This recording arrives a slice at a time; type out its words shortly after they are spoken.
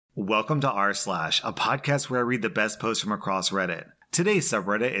Welcome to r/, a podcast where I read the best posts from across Reddit. Today's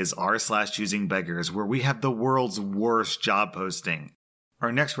subreddit is r/ChoosingBeggars, where we have the world's worst job posting.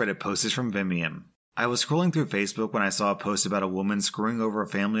 Our next Reddit post is from Vimium. I was scrolling through Facebook when I saw a post about a woman screwing over a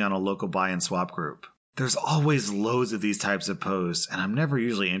family on a local buy and swap group. There's always loads of these types of posts, and I'm never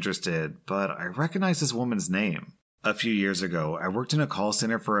usually interested, but I recognize this woman's name. A few years ago, I worked in a call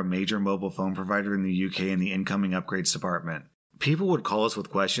center for a major mobile phone provider in the UK in the incoming upgrades department. People would call us with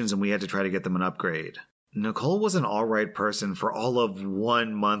questions and we had to try to get them an upgrade. Nicole was an alright person for all of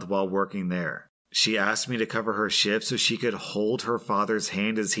 1 month while working there. She asked me to cover her shift so she could hold her father's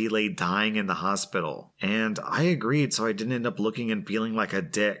hand as he lay dying in the hospital. And I agreed so I didn't end up looking and feeling like a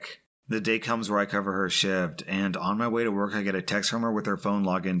dick. The day comes where I cover her shift, and on my way to work I get a text from her with her phone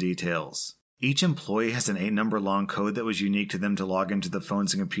login details. Each employee has an 8-number long code that was unique to them to log into the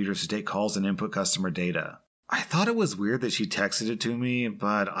phones and computers to take calls and input customer data. I thought it was weird that she texted it to me,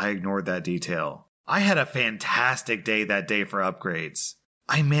 but I ignored that detail. I had a fantastic day that day for upgrades.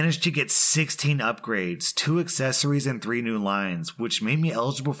 I managed to get 16 upgrades, 2 accessories, and 3 new lines, which made me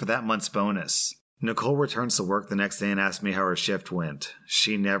eligible for that month's bonus. Nicole returns to work the next day and asked me how her shift went.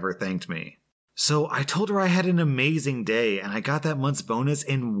 She never thanked me. So I told her I had an amazing day and I got that month's bonus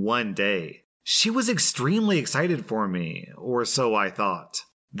in 1 day. She was extremely excited for me, or so I thought.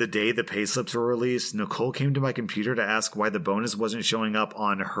 The day the payslips were released, Nicole came to my computer to ask why the bonus wasn't showing up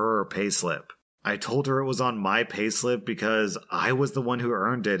on her payslip. I told her it was on my payslip because I was the one who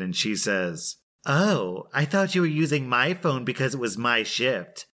earned it, and she says, "Oh, I thought you were using my phone because it was my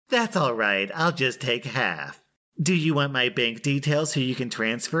shift. That's all right, I'll just take half. Do you want my bank details so you can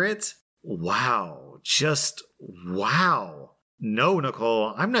transfer it?" Wow, just wow. No,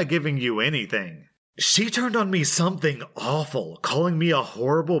 Nicole, I'm not giving you anything. She turned on me something awful, calling me a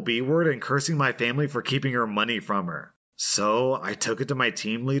horrible B-word and cursing my family for keeping her money from her. So I took it to my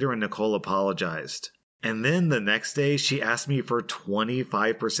team leader and Nicole apologized. And then the next day, she asked me for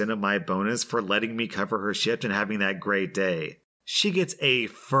 25% of my bonus for letting me cover her shift and having that great day. She gets a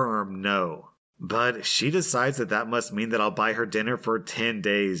firm no. But she decides that must mean that I'll buy her dinner for 10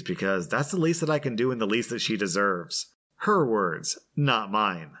 days because that's the least that I can do and the least that she deserves. Her words, not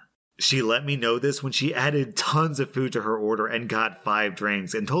mine. She let me know this when she added tons of food to her order and got 5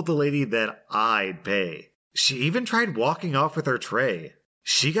 drinks and told the lady that I'd pay. She even tried walking off with her tray.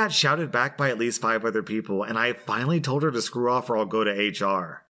 She got shouted back by at least 5 other people, and I finally told her to screw off or I'll go to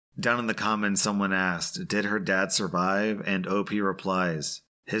HR. Down in the comments, someone asked, "Did her dad survive?" And OP replies,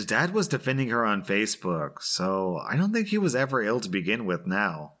 "His dad was defending her on Facebook, so I don't think he was ever ill to begin with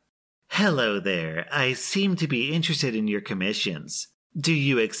now." Hello there, I seem to be interested in your commissions. Do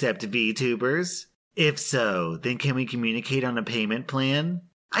you accept VTubers? If so, then can we communicate on a payment plan?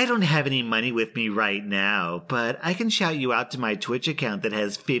 I don't have any money with me right now, but I can shout you out to my Twitch account that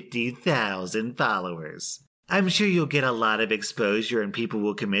has 50,000 followers. I'm sure you'll get a lot of exposure and people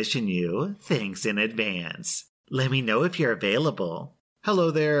will commission you. Thanks in advance. Let me know if you're available.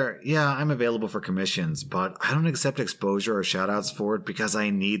 Hello there. Yeah, I'm available for commissions, but I don't accept exposure or shoutouts for it because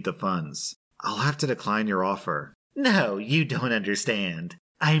I need the funds. I'll have to decline your offer. No, you don't understand.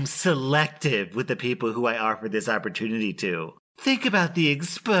 I'm selective with the people who I offer this opportunity to. Think about the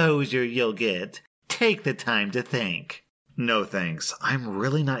exposure you'll get. Take the time to think. No thanks. I'm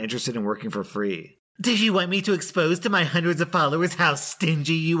really not interested in working for free. Do you want me to expose to my hundreds of followers how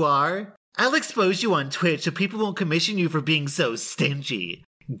stingy you are? I'll expose you on Twitch so people won't commission you for being so stingy.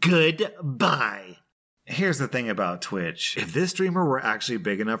 Goodbye. Here's the thing about Twitch. If this streamer were actually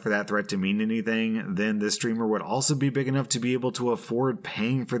big enough for that threat to mean anything, then this streamer would also be big enough to be able to afford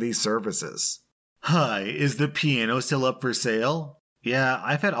paying for these services. Hi, is the piano still up for sale? Yeah,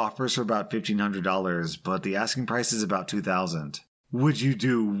 I've had offers for about $1,500, but the asking price is about $2,000. Would you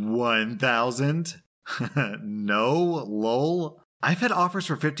do $1,000? No, lol. I've had offers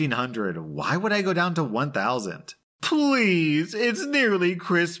for $1,500. Why would I go down to $1,000? Please, it's nearly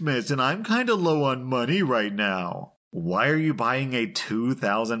Christmas and I'm kinda low on money right now. Why are you buying a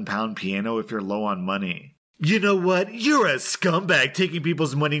 2,000-pound piano if you're low on money? You know what? You're a scumbag taking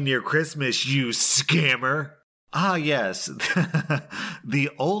people's money near Christmas, you scammer. Ah, yes. The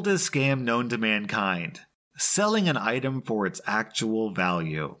oldest scam known to mankind. Selling an item for its actual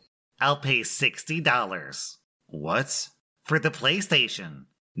value. I'll pay $60. What? For the PlayStation.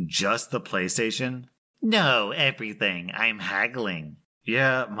 Just the PlayStation? No, everything. I'm haggling.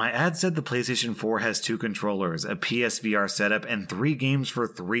 Yeah, my ad said the PlayStation 4 has 2 controllers, a PSVR setup, and 3 games for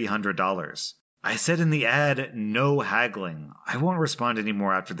 $300. I said in the ad, no haggling. I won't respond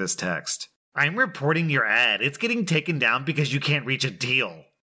anymore after this text. I'm reporting your ad. It's getting taken down because you can't reach a deal.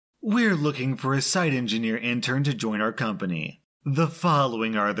 We're looking for a site engineer intern to join our company. The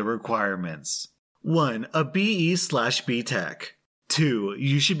following are the requirements. 1. A BE/B Tech. 2.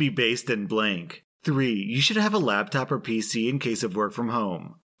 You should be based in blank. 3. You should have a laptop or PC in case of work from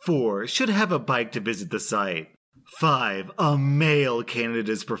home. 4. Should have a bike to visit the site. 5. A male candidate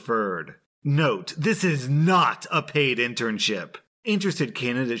is preferred. Note, this is not a paid internship. Interested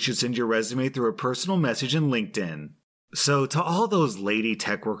candidates should send your resume through a personal message in LinkedIn. So to all those lady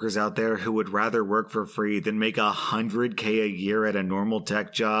tech workers out there who would rather work for free than make $100K a year at a normal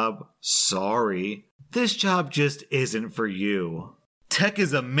tech job, sorry. This job just isn't for you. Tech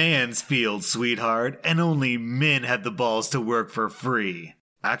is a man's field, sweetheart, and only men have the balls to work for free.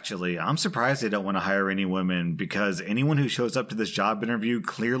 Actually, I'm surprised they don't want to hire any women because anyone who shows up to this job interview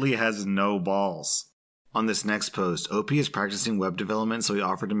clearly has no balls. On this next post, OP is practicing web development, so he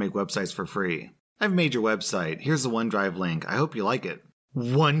offered to make websites for free. I've made your website. Here's the OneDrive link. I hope you like it.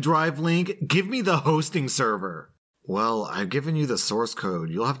 OneDrive link? Give me the hosting server. Well, I've given you the source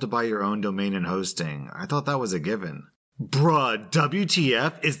code. You'll have to buy your own domain and hosting. I thought that was a given. Bruh,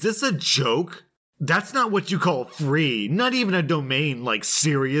 WTF? Is this a joke? That's not what you call free. Not even a domain, like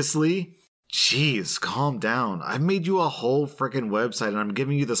seriously? Jeez, calm down. I've made you a whole frickin' website and I'm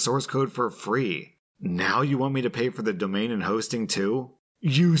giving you the source code for free. Now you want me to pay for the domain and hosting too?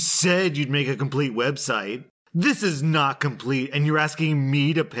 You said you'd make a complete website. This is not complete and you're asking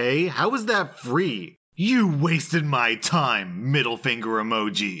me to pay? How is that free? You wasted my time, middle finger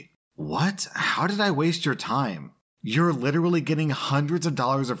emoji. What? How did I waste your time? You're literally getting hundreds of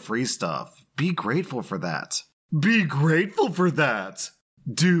dollars of free stuff. Be grateful for that. Be grateful for that?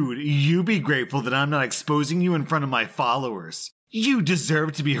 Dude, you be grateful that I'm not exposing you in front of my followers. You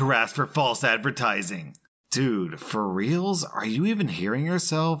deserve to be harassed for false advertising. Dude, for reals? Are you even hearing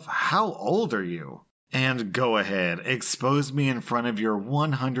yourself? How old are you? And go ahead, expose me in front of your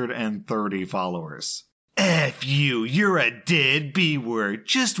 130 followers. F you, you're a dead B-word.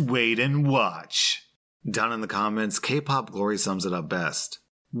 Just wait and watch. Down in the comments, K-Pop Glory sums it up best.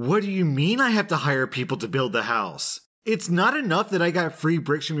 What do you mean I have to hire people to build the house? It's not enough that I got free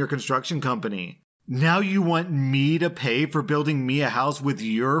bricks from your construction company. Now you want me to pay for building me a house with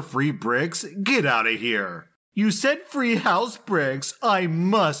your free bricks? Get out of here. You said free house bricks. I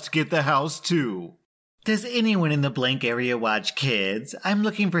must get the house too. Does anyone in the blank area watch kids? I'm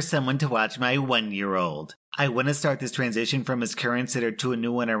looking for someone to watch my 1-year-old. I want to start this transition from his current sitter to a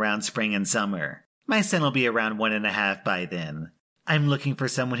new one around spring and summer. My son will be around 1.5 by then. I'm looking for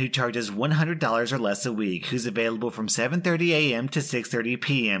someone who charges $100 or less a week, who's available from 7:30 a.m. to 6:30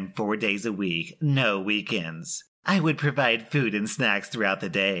 p.m. 4 days a week, no weekends. I would provide food and snacks throughout the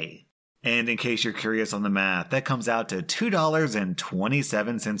day. And in case you're curious on the math, that comes out to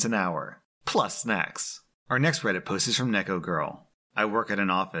 $2.27 an hour, plus snacks. Our next Reddit post is from Neko Girl. I work at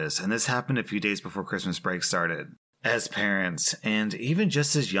an office, and this happened a few days before Christmas break started. As parents, and even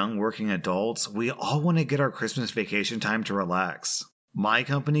just as young working adults, we all want to get our Christmas vacation time to relax. My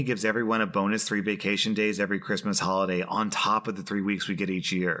company gives everyone a bonus 3 vacation days every Christmas holiday on top of the 3 weeks we get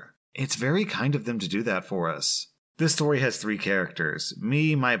each year. It's very kind of them to do that for us. This story has 3 characters,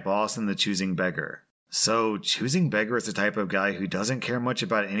 me, my boss, and the choosing beggar. So, choosing beggar is the type of guy who doesn't care much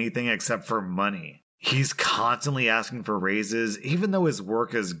about anything except for money. He's constantly asking for raises, even though his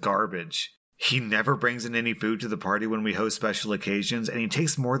work is garbage. He never brings in any food to the party when we host special occasions, and he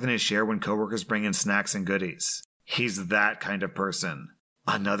takes more than his share when coworkers bring in snacks and goodies. He's that kind of person.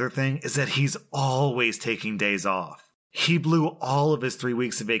 Another thing is that he's always taking days off. He blew all of his 3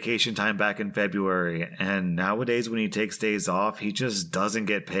 weeks of vacation time back in February, and nowadays when he takes days off, he just doesn't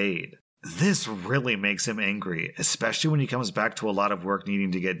get paid. This really makes him angry, especially when he comes back to a lot of work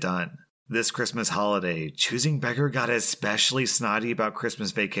needing to get done. This Christmas holiday, Choosing Beggar got especially snotty about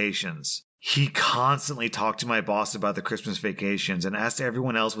Christmas vacations. He constantly talked to my boss about the Christmas vacations and asked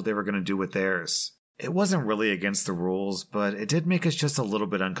everyone else what they were going to do with theirs. It wasn't really against the rules, but it did make us just a little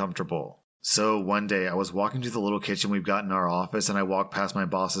bit uncomfortable. So one day I was walking to the little kitchen we've got in our office and I walked past my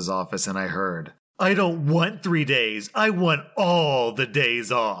boss's office and I heard, "I don't want 3 days, I want all the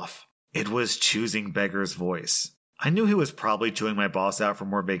days off." It was Choosing Beggar's voice. I knew he was probably chewing my boss out for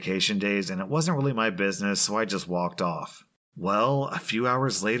more vacation days and it wasn't really my business, so I just walked off. Well, a few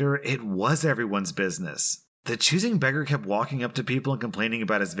hours later, it was everyone's business. The choosing beggar kept walking up to people and complaining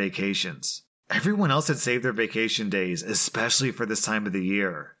about his vacations. Everyone else had saved their vacation days, especially for this time of the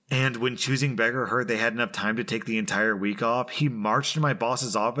year. And when Choosing Beggar heard they had enough time to take the entire week off, he marched to my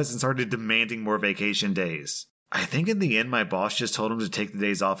boss's office and started demanding more vacation days. I think in the end my boss just told him to take the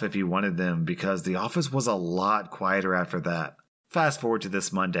days off if he wanted them because the office was a lot quieter after that. Fast forward to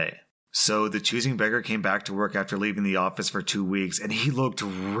this Monday. So the choosing beggar came back to work after leaving the office for 2 weeks and he looked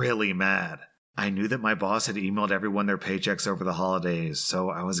really mad. I knew that my boss had emailed everyone their paychecks over the holidays, so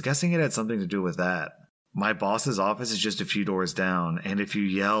I was guessing it had something to do with that. My boss's office is just a few doors down, and if you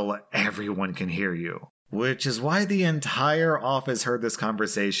yell, everyone can hear you. Which is why the entire office heard this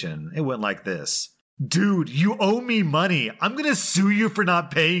conversation. It went like this. Dude, you owe me money. I'm gonna sue you for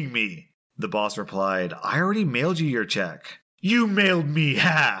not paying me. The boss replied, I already mailed you your check. You mailed me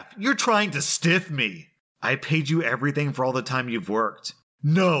half. You're trying to stiff me. I paid you everything for all the time you've worked.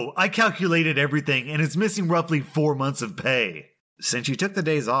 No, I calculated everything and it's missing roughly 4 months of pay. Since you took the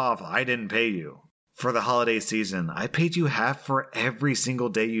days off, I didn't pay you. For the holiday season, I paid you half for every single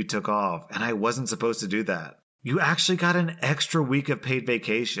day you took off, and I wasn't supposed to do that. You actually got an extra week of paid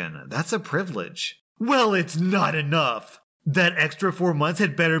vacation. That's a privilege. Well, it's not enough. That extra 4 months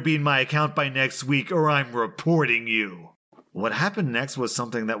had better be in my account by next week or I'm reporting you. What happened next was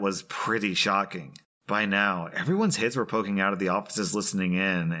something that was pretty shocking. By now, everyone's heads were poking out of the offices listening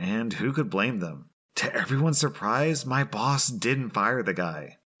in, and who could blame them? To everyone's surprise, my boss didn't fire the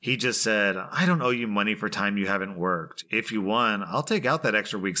guy. He just said, I don't owe you money for time you haven't worked. If you want, I'll take out that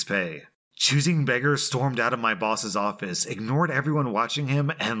extra week's pay. Choosing Beggars stormed out of my boss's office, ignored everyone watching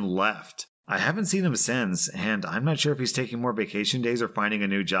him, and left. I haven't seen him since, and I'm not sure if he's taking more vacation days or finding a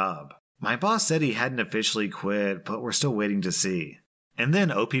new job. My boss said he hadn't officially quit, but we're still waiting to see. And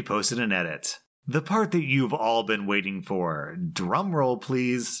then OP posted an edit. The part that you've all been waiting for. Drumroll,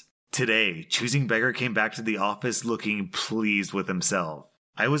 please. Today, Choosing Beggar came back to the office looking pleased with himself.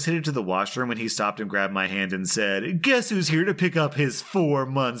 I was headed to the washroom when he stopped and grabbed my hand and said, Guess who's here to pick up his 4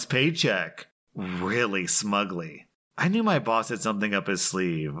 months paycheck? Really smugly. I knew my boss had something up his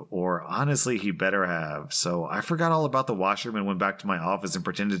sleeve, or honestly he better have, so I forgot all about the washroom and went back to my office and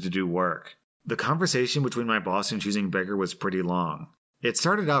pretended to do work. The conversation between my boss and Choosing Beggar was pretty long. It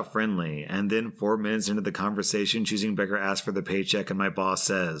started out friendly, and then 4 minutes into the conversation, Choosing Beggar asked for the paycheck and my boss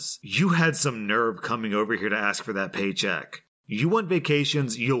says, You had some nerve coming over here to ask for that paycheck. You want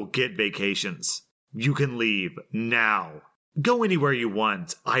vacations, you'll get vacations. You can leave, now. Go anywhere you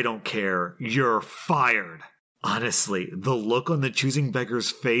want, I don't care, you're fired. Honestly, the look on the Choosing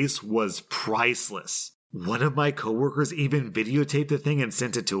Beggar's face was priceless. One of my coworkers even videotaped the thing and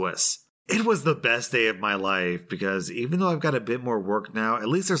sent it to us. It was the best day of my life because even though I've got a bit more work now, at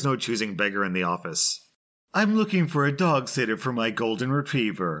least there's no Choosing Beggar in the office. I'm looking for a dog sitter for my golden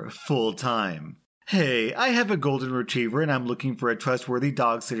retriever, full time. Hey, I have a golden retriever and I'm looking for a trustworthy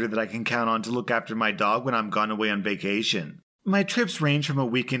dog sitter that I can count on to look after my dog when I'm gone away on vacation. My trips range from a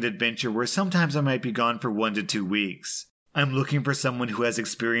weekend adventure where sometimes I might be gone for 1 to 2 weeks. I'm looking for someone who has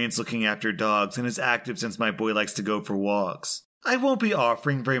experience looking after dogs and is active since my boy likes to go for walks. I won't be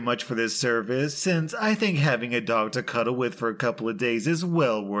offering very much for this service since I think having a dog to cuddle with for a couple of days is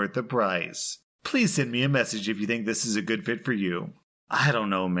well worth the price. Please send me a message if you think this is a good fit for you. I don't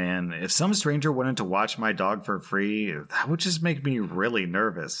know, man. If some stranger wanted to watch my dog for free, that would just make me really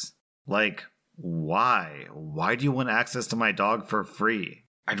nervous. Like, why? Why do you want access to my dog for free?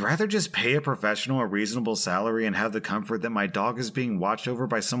 I'd rather just pay a professional a reasonable salary and have the comfort that my dog is being watched over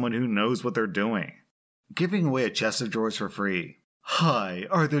by someone who knows what they're doing. Giving away a chest of drawers for free. Hi,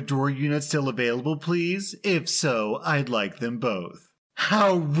 are the drawer units still available, please? If so, I'd like them both.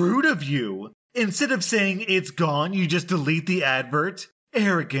 How rude of you! Instead of saying it's gone, you just delete the advert?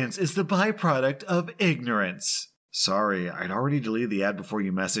 Arrogance is the byproduct of ignorance. Sorry, I'd already deleted the ad before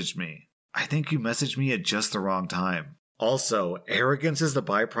you messaged me. I think you messaged me at just the wrong time. Also, arrogance is the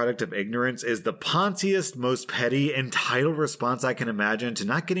byproduct of ignorance is the pontiest, most petty, entitled response I can imagine to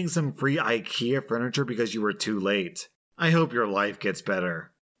not getting some free IKEA furniture because you were too late. I hope your life gets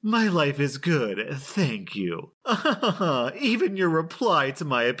better. My life is good, thank you. Even your reply to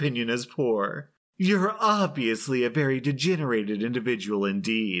my opinion is poor. You're obviously a very degenerated individual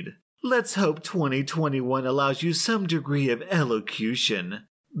indeed. Let's hope 2021 allows you some degree of elocution.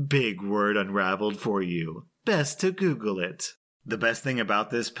 Big word unraveled for you. Best to Google it. The best thing about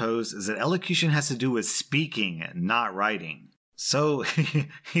this post is that elocution has to do with speaking, not writing. So,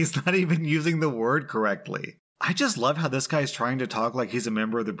 he's not even using the word correctly. I just love how this guy's trying to talk like he's a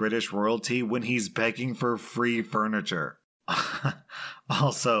member of the British royalty when he's begging for free furniture.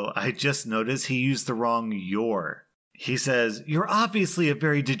 Also, I just noticed he used the wrong your. He says, You're obviously a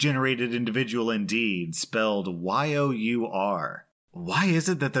very degenerated individual indeed, spelled Y-O-U-R. Why is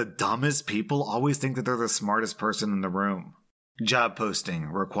it that the dumbest people always think that they're the smartest person in the room? Job posting,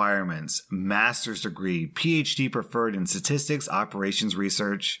 requirements, master's degree, PhD preferred in statistics, operations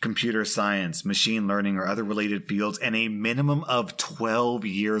research, computer science, machine learning, or other related fields, and a minimum of 12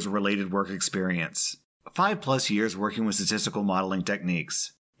 years related work experience. 5+ years working with statistical modeling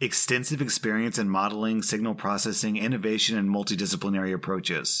techniques. Extensive experience in modeling, signal processing, innovation, and multidisciplinary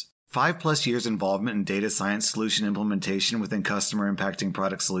approaches. 5+ years involvement in data science solution implementation within customer impacting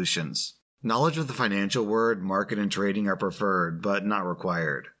product solutions. Knowledge of the financial word, market, and trading are preferred, but not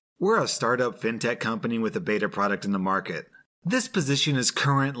required. We're a startup fintech company with a beta product in the market. This position is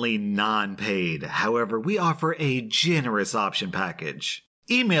currently non-paid. However, we offer a generous option package.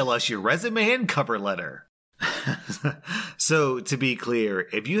 Email us your resume and cover letter. So, to be clear,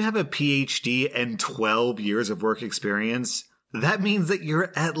 if you have a PhD and 12 years of work experience, that means that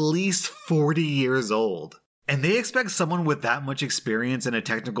you're at least 40 years old. And they expect someone with that much experience in a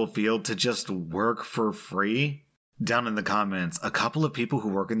technical field to just work for free? Down in the comments, a couple of people who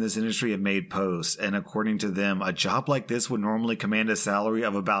work in this industry have made posts, and according to them, a job like this would normally command a salary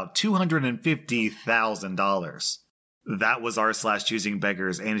of about $250,000. That was r/Choosing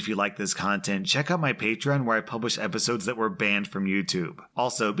Beggars, and if you like this content, check out my Patreon where I publish episodes that were banned from YouTube.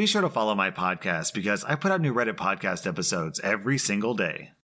 Also, be sure to follow my podcast because I put out new Reddit podcast episodes every single day.